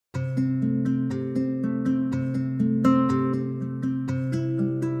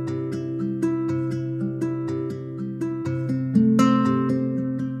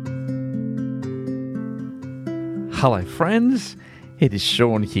Hello friends, it is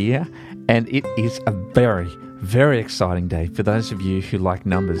Sean here, and it is a very, very exciting day for those of you who like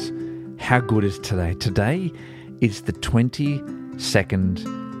numbers. How good is today? Today is the 22nd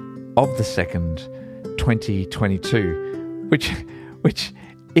of the 2nd, 2022, which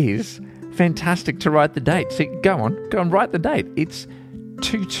is fantastic to write the date. See, go on, write the date. It's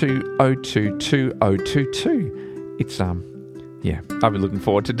 22022022. It's, I've been looking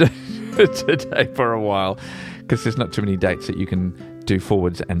forward to today for a while, because there's not too many dates that you can do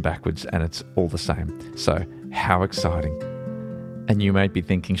forwards and backwards, and it's all the same. So, how exciting. And you may be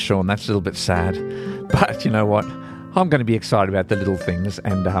thinking, Sean, that's a little bit sad, but you know what? I'm going to be excited about the little things,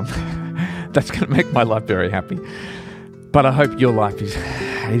 and that's going to make my life very happy. But I hope your life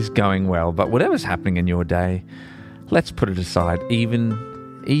is going well. But whatever's happening in your day, let's put it aside, even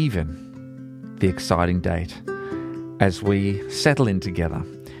the exciting date, as we settle in together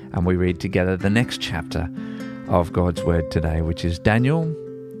and we read together the next chapter of God's Word today, which is Daniel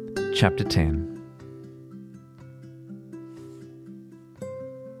chapter 10.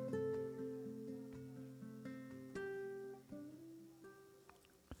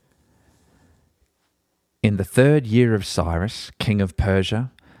 In the 3rd year of Cyrus, king of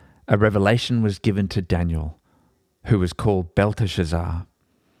Persia, a revelation was given to Daniel, who was called Belteshazzar.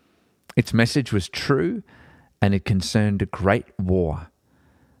 Its message was true, and it concerned a great war.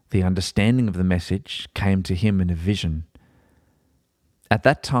 The understanding of the message came to him in a vision. At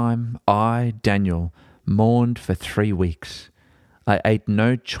that time, I, Daniel, mourned for 3 weeks. I ate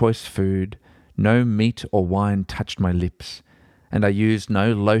no choice food, no meat or wine touched my lips, and I used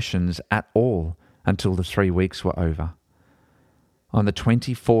no lotions at all until the 3 weeks were over. On the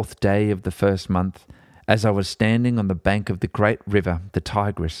 24th day of the 1st month, as I was standing on the bank of the great river, the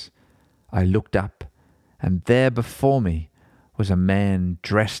Tigris, I looked up, and there before me was a man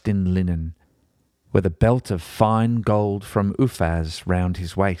dressed in linen, with a belt of fine gold from Uphaz round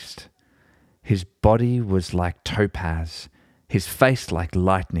his waist. His body was like topaz, his face like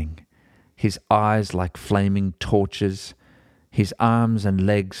lightning, his eyes like flaming torches, his arms and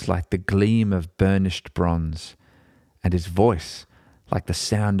legs like the gleam of burnished bronze, and his voice like the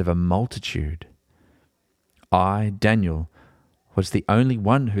sound of a multitude. I, Daniel, was the only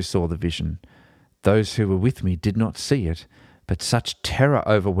one who saw the vision. Those who were with me did not see it, but such terror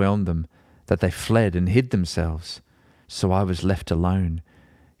overwhelmed them that they fled and hid themselves. So I was left alone,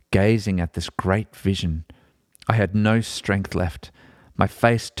 gazing at this great vision. I had no strength left. My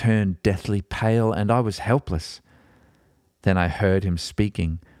face turned deathly pale, and I was helpless. Then I heard him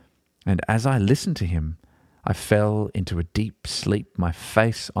speaking, and as I listened to him, I fell into a deep sleep, my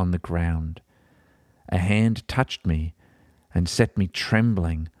face on the ground. A hand touched me and set me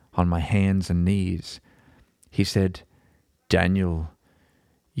trembling on my hands and knees. He said, Daniel,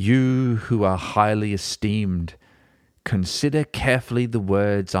 you who are highly esteemed, consider carefully the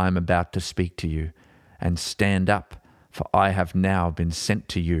words I am about to speak to you, and stand up, for I have now been sent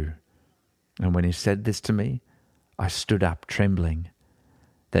to you. And when he said this to me, I stood up trembling.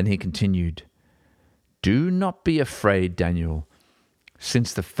 Then he continued, Do not be afraid, Daniel.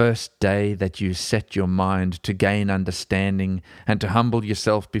 Since the first day that you set your mind to gain understanding and to humble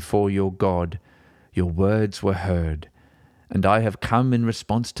yourself before your God, your words were heard, and I have come in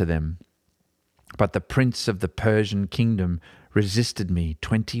response to them. But the prince of the Persian kingdom resisted me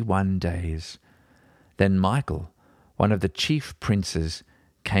 21 days. Then Michael, one of the chief princes,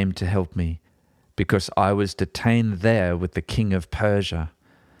 came to help me, because I was detained there with the king of Persia.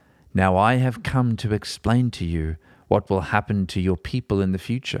 Now I have come to explain to you what will happen to your people in the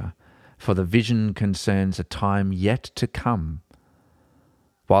future, for the vision concerns a time yet to come.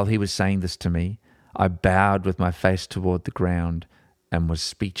 While he was saying this to me, I bowed with my face toward the ground and was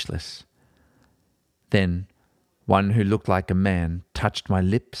speechless. Then one who looked like a man touched my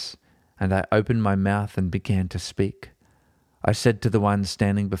lips, and I opened my mouth and began to speak. I said to the one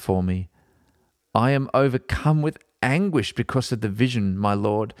standing before me, I am overcome with anguish because of the vision, my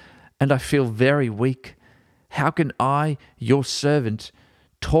Lord, and I feel very weak. How can I, your servant,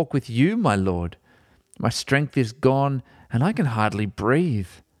 talk with you, my Lord? My strength is gone, and I can hardly breathe.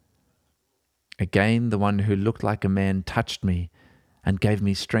 Again, the one who looked like a man touched me and gave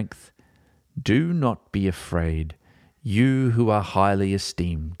me strength. Do not be afraid, you who are highly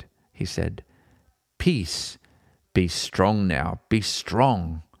esteemed, he said. Peace, be strong now, be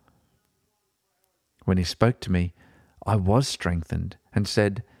strong. When he spoke to me, I was strengthened and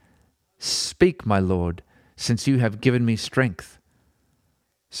said, Speak, my Lord, since you have given me strength.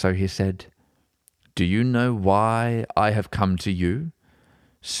 So he said, Do you know why I have come to you?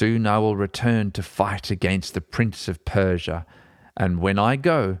 Soon I will return to fight against the prince of Persia, and when I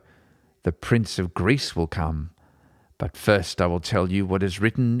go, the prince of Greece will come. But first I will tell you what is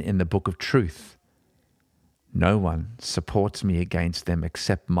written in the book of truth. No one supports me against them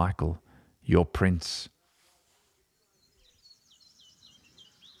except Michael, your prince.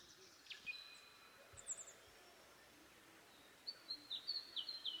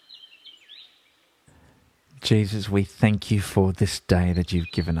 Jesus, we thank you for this day that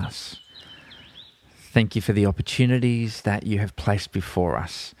you've given us. Thank you for the opportunities that you have placed before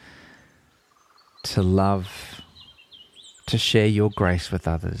us to love, to share your grace with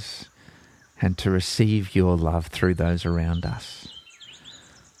others, and to receive your love through those around us.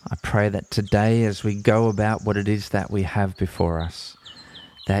 I pray that today, as we go about what it is that we have before us,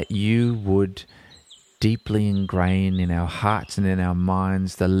 that you would deeply ingrain in our hearts and in our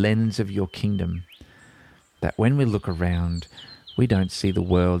minds the lens of your kingdom, that when we look around, we don't see the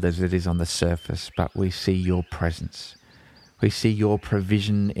world as it is on the surface, but we see your presence. We see your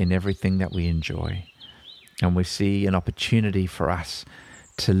provision in everything that we enjoy. And we see an opportunity for us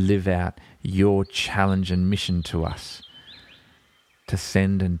to live out your challenge and mission to us, to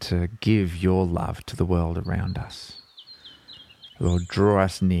send and to give your love to the world around us. Lord, draw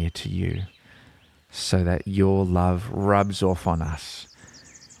us near to you so that your love rubs off on us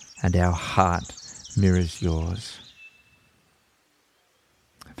and our heart mirrors yours.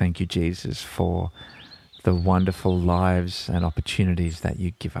 Thank you, Jesus, for the wonderful lives and opportunities that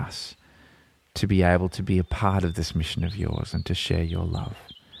you give us to be able to be a part of this mission of yours and to share your love.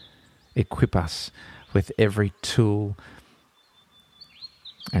 Equip us with every tool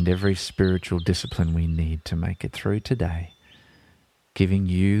and every spiritual discipline we need to make it through today, giving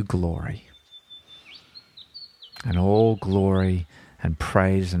you glory. And all glory and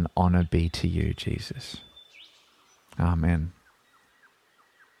praise and honor be to you, Jesus. Amen.